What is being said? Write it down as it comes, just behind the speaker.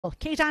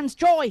KATEANNS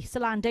Joy,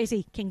 SULLANE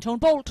DAISY, KINGTONE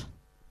BOLT.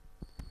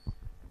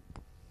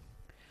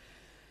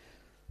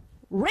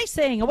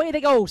 Racing, away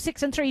they go.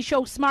 6 and 3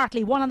 show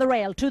smartly. 1 on the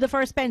rail to the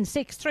first bend.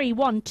 6, 3,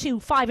 1, 2,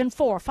 5 and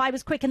 4. 5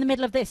 is quick in the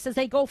middle of this as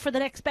they go for the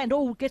next bend.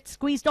 Oh, gets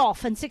squeezed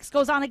off, and 6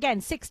 goes on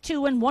again. 6,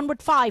 2 and 1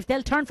 with 5.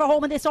 They'll turn for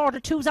home in this order.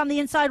 2's on the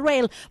inside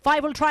rail.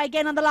 5 will try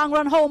again on the long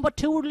run home, but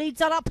 2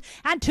 leads on up,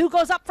 and 2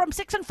 goes up from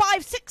 6 and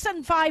 5. 6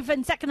 and 5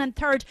 in second and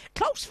third.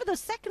 Close for the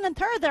second and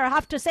third there, I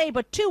have to say,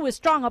 but 2 is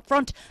strong up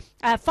front.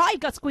 5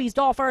 got squeezed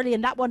off early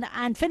in that one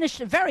and finished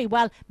very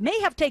well.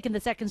 May have taken the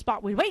second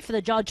spot. We'll wait for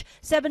the judge.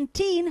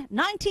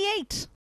 17.98.